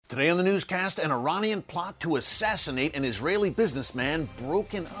Today on the newscast, an Iranian plot to assassinate an Israeli businessman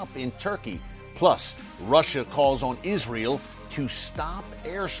broken up in Turkey. Plus, Russia calls on Israel to stop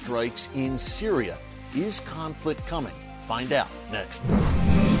airstrikes in Syria. Is conflict coming? Find out next.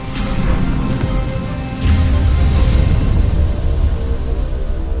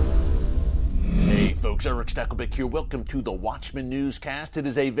 Hey folks, Eric Stakelbeck here. Welcome to the Watchman Newscast. It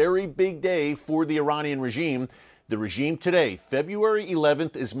is a very big day for the Iranian regime. The regime today, February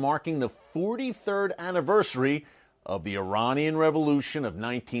 11th, is marking the 43rd anniversary of the Iranian Revolution of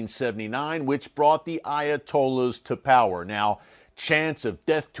 1979, which brought the Ayatollahs to power. Now, chants of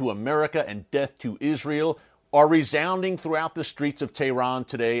death to America and death to Israel are resounding throughout the streets of Tehran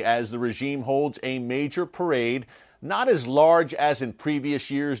today as the regime holds a major parade, not as large as in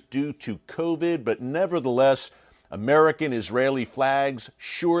previous years due to COVID, but nevertheless, American-Israeli flags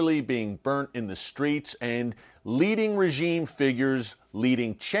surely being burnt in the streets and leading regime figures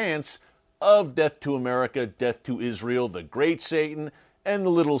leading chants of death to America, death to Israel, the great Satan and the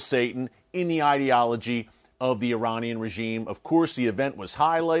little Satan in the ideology of the Iranian regime. Of course, the event was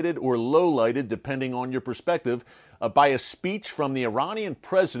highlighted or lowlighted, depending on your perspective, by a speech from the Iranian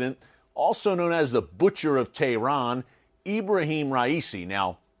president, also known as the Butcher of Tehran, Ibrahim Raisi.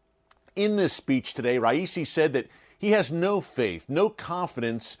 Now, in this speech today, Raisi said that he has no faith, no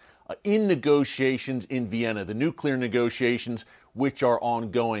confidence in negotiations in Vienna, the nuclear negotiations which are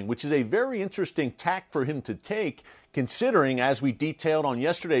ongoing, which is a very interesting tack for him to take, considering, as we detailed on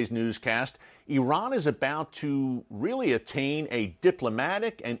yesterday's newscast, Iran is about to really attain a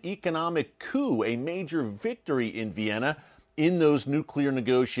diplomatic and economic coup, a major victory in Vienna in those nuclear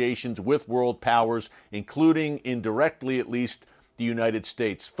negotiations with world powers, including indirectly at least the United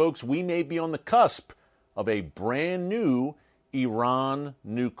States. Folks, we may be on the cusp of a brand new Iran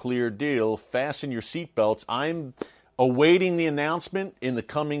nuclear deal. Fasten your seatbelts. I'm awaiting the announcement in the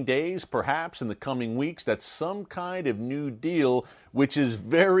coming days, perhaps in the coming weeks, that some kind of new deal, which is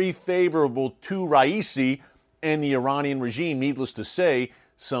very favorable to Raisi and the Iranian regime. Needless to say,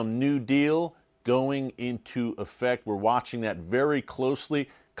 some new deal going into effect. We're watching that very closely.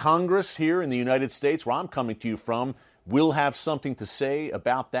 Congress here in the United States, where I'm coming to you from, will have something to say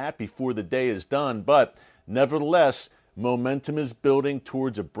about that before the day is done. But nevertheless, momentum is building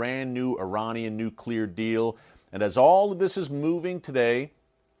towards a brand new Iranian nuclear deal. And as all of this is moving today,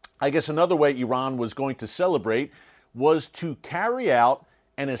 I guess another way Iran was going to celebrate was to carry out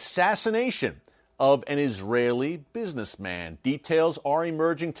an assassination of an Israeli businessman. Details are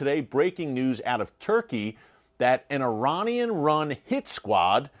emerging today, breaking news out of Turkey, that an Iranian-run hit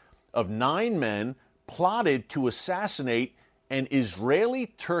squad of 9 men plotted to assassinate an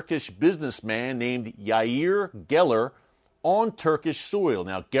Israeli-Turkish businessman named Yair Geller on Turkish soil.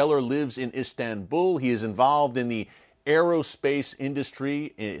 Now, Geller lives in Istanbul. He is involved in the aerospace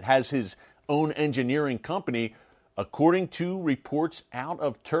industry. It has his own engineering company. According to reports out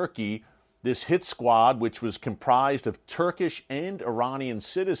of Turkey, this hit squad, which was comprised of Turkish and Iranian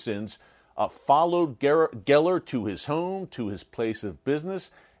citizens, followed Geller to his home, to his place of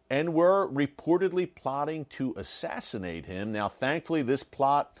business, and were reportedly plotting to assassinate him. Now, thankfully, this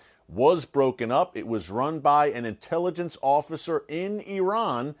plot was broken up. It was run by an intelligence officer in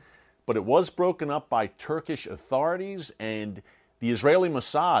Iran, but it was broken up by Turkish authorities, and the Israeli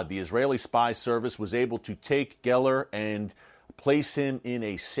Mossad, the Israeli spy service, was able to take Geller and place him in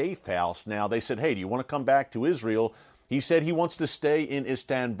a safe house. Now, they said, hey, do you want to come back to Israel? He said he wants to stay in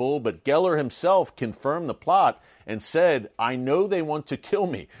Istanbul, but Geller himself confirmed the plot and said, I know they want to kill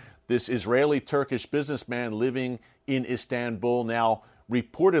me. This Israeli-Turkish businessman living in Istanbul. Now,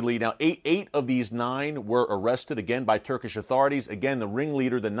 reportedly, eight of these 9 were arrested, again, by Turkish authorities. Again, the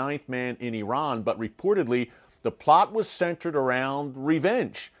ringleader, the 9th man in Iran. But reportedly, the plot was centered around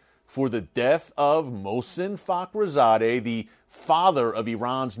revenge for the death of Mohsen Fakhrizadeh, the father of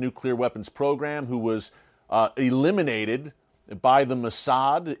Iran's nuclear weapons program, who was eliminated by the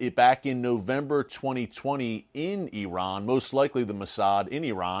Mossad back in November 2020 in Iran, most likely the Mossad in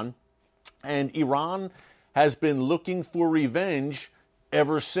Iran. And Iran has been looking for revenge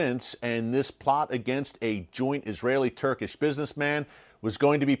ever since, and this plot against a joint Israeli-Turkish businessman was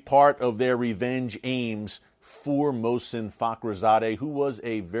going to be part of their revenge aims for Mohsen Fakhrizadeh, who was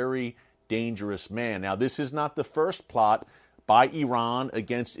a very dangerous man. Now, this is not the first plot by Iran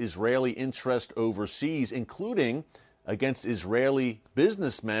against Israeli interest overseas, including against Israeli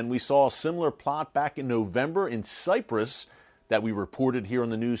businessmen. We saw a similar plot back in November in Cyprus that we reported here on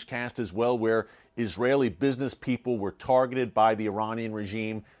the newscast as well, where Israeli business people were targeted by the Iranian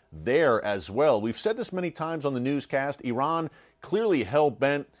regime there as well. We've said this many times on the newscast. Iran clearly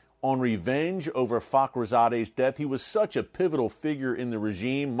hell-bent on revenge over Fakhrizade's death. He was such a pivotal figure in the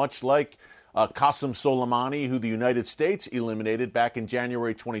regime, much like Qasem Soleimani, who the United States eliminated back in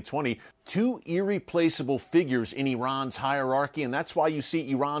January 2020. Two irreplaceable figures in Iran's hierarchy, and that's why you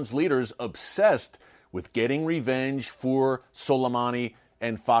see Iran's leaders obsessed with getting revenge for Soleimani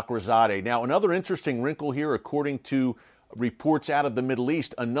and Fakhrizadeh. Now, another interesting wrinkle here, according to reports out of the Middle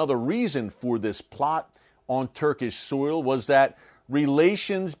East, another reason for this plot on Turkish soil was that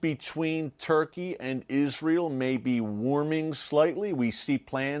relations between Turkey and Israel may be warming slightly. We see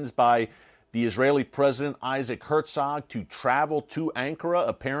plans by the Israeli President Isaac Herzog to travel to Ankara,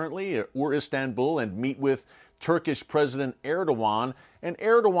 apparently, or Istanbul, and meet with Turkish President Erdogan. And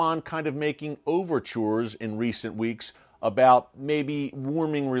Erdogan kind of making overtures in recent weeks about maybe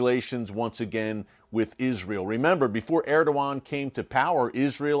warming relations once again with Israel. Remember, before Erdogan came to power,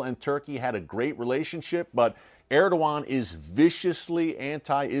 Israel and Turkey had a great relationship, but Erdogan is viciously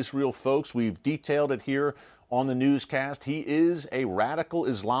anti-Israel, folks. We've detailed it here on the newscast. He is a radical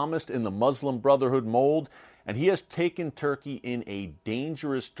Islamist in the Muslim Brotherhood mold, and he has taken Turkey in a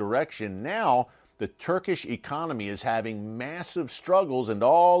dangerous direction. Now, the Turkish economy is having massive struggles, and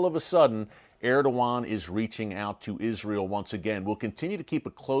all of a sudden, Erdogan is reaching out to Israel once again. We'll continue to keep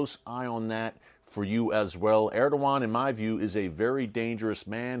a close eye on that for you as well. Erdogan, in my view, is a very dangerous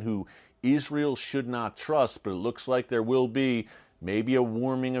man who Israel should not trust, but it looks like there will be maybe a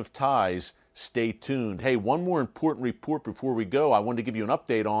warming of ties. Stay tuned. Hey, one more important report before we go I wanted to give you an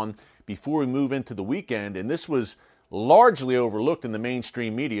update on before we move into the weekend, and this was largely overlooked in the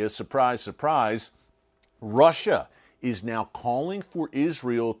mainstream media. Surprise, surprise. Russia is now calling for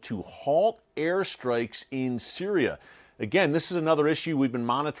Israel to halt airstrikes in Syria. Again, this is another issue we've been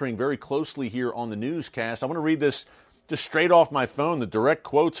monitoring very closely here on the newscast. I want to read this just straight off my phone, the direct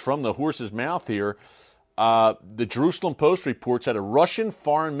quotes from the horse's mouth here. The Jerusalem Post reports that a Russian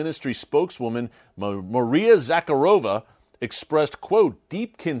foreign ministry spokeswoman, Maria Zakharova, expressed, quote,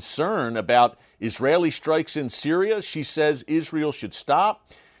 deep concern about Israeli strikes in Syria. She says Israel should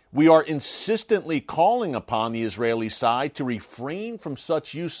stop. We are insistently calling upon the Israeli side to refrain from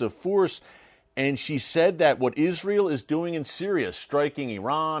such use of force. And she said that what Israel is doing in Syria, striking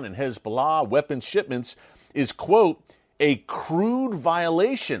Iran and Hezbollah weapons shipments, is, quote, a crude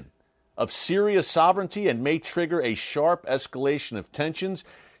violation of Syria's sovereignty and may trigger a sharp escalation of tensions.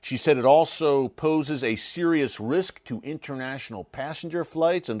 She said it also poses a serious risk to international passenger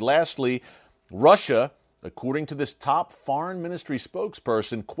flights. And lastly, Russia, according to this top foreign ministry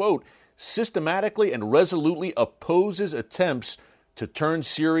spokesperson, quote, systematically and resolutely opposes attempts to turn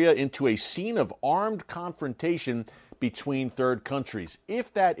Syria into a scene of armed confrontation between third countries.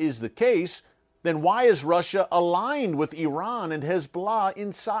 If that is the case, then why is Russia aligned with Iran and Hezbollah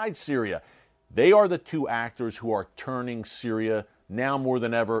inside Syria? They are the two actors who are turning Syria now more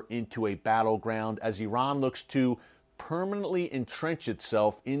than ever into a battleground as Iran looks to permanently entrench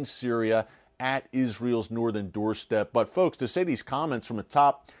itself in Syria at Israel's northern doorstep. But folks, to say these comments from a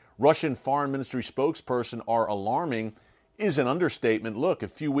top Russian foreign ministry spokesperson are alarming is an understatement. Look, a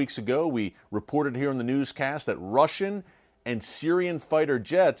few weeks ago we reported here in the newscast that Russian and Syrian fighter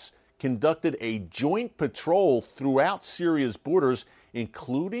jets conducted a joint patrol throughout Syria's borders,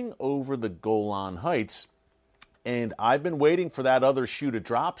 including over the Golan Heights. And I've been waiting for that other shoe to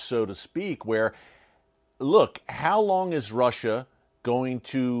drop, so to speak, where, look, how long is Russia going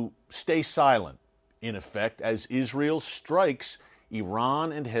to stay silent, in effect, as Israel strikes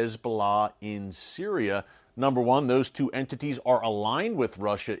Iran and Hezbollah in Syria? Number one, those two entities are aligned with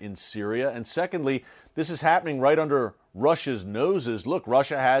Russia in Syria. And secondly, this is happening right under Russia's noses. Look,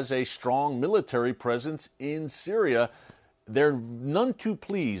 Russia has a strong military presence in Syria. They're none too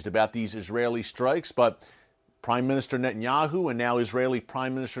pleased about these Israeli strikes, but Prime Minister Netanyahu and now Israeli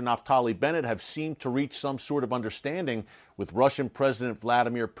Prime Minister Naftali Bennett have seemed to reach some sort of understanding with Russian President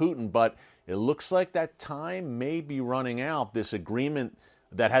Vladimir Putin, but it looks like that time may be running out. This agreement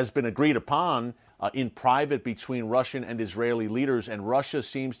that has been agreed upon in private between Russian and Israeli leaders, and Russia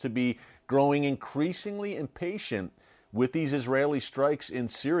seems to be growing increasingly impatient with these Israeli strikes in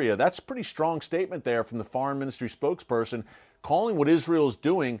Syria. That's a pretty strong statement there from the foreign ministry spokesperson, calling what Israel is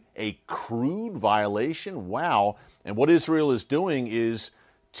doing a crude violation. Wow. And what Israel is doing is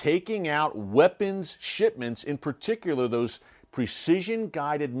taking out weapons shipments, in particular those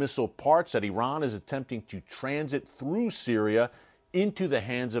precision-guided missile parts that Iran is attempting to transit through Syria into the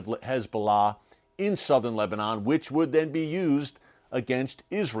hands of Hezbollah in southern Lebanon, which would then be used against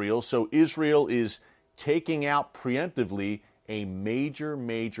Israel. So Israel is taking out preemptively a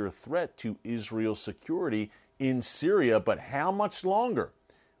major threat to Israel's security in Syria. But how much longer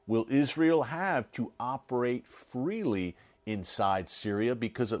will Israel have to operate freely inside Syria,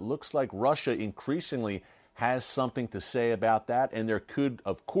 because it looks like Russia increasingly has something to say about that, and there could,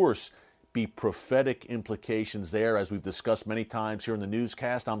 of course, be prophetic implications there, as we've discussed many times here in the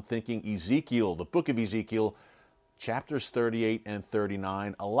newscast. I'm thinking Ezekiel, the book of Ezekiel, chapters 38 and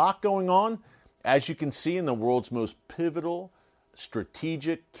 39. A lot going on, as you can see, in the world's most pivotal,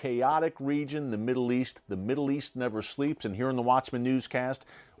 strategic, chaotic region, the Middle East. The Middle East never sleeps, and here in the Watchman newscast,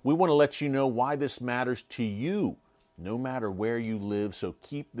 we want to let you know why this matters to you, no matter where you live. So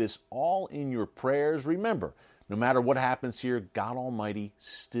keep this all in your prayers. Remember, no matter what happens here, God Almighty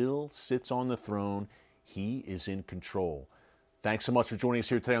still sits on the throne. He is in control. Thanks so much for joining us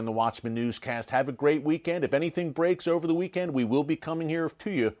here today on the Watchman newscast. Have a great weekend. If anything breaks over the weekend, we will be coming here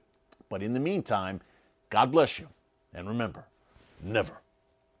to you. But in the meantime, God bless you. And remember, never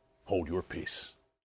hold your peace.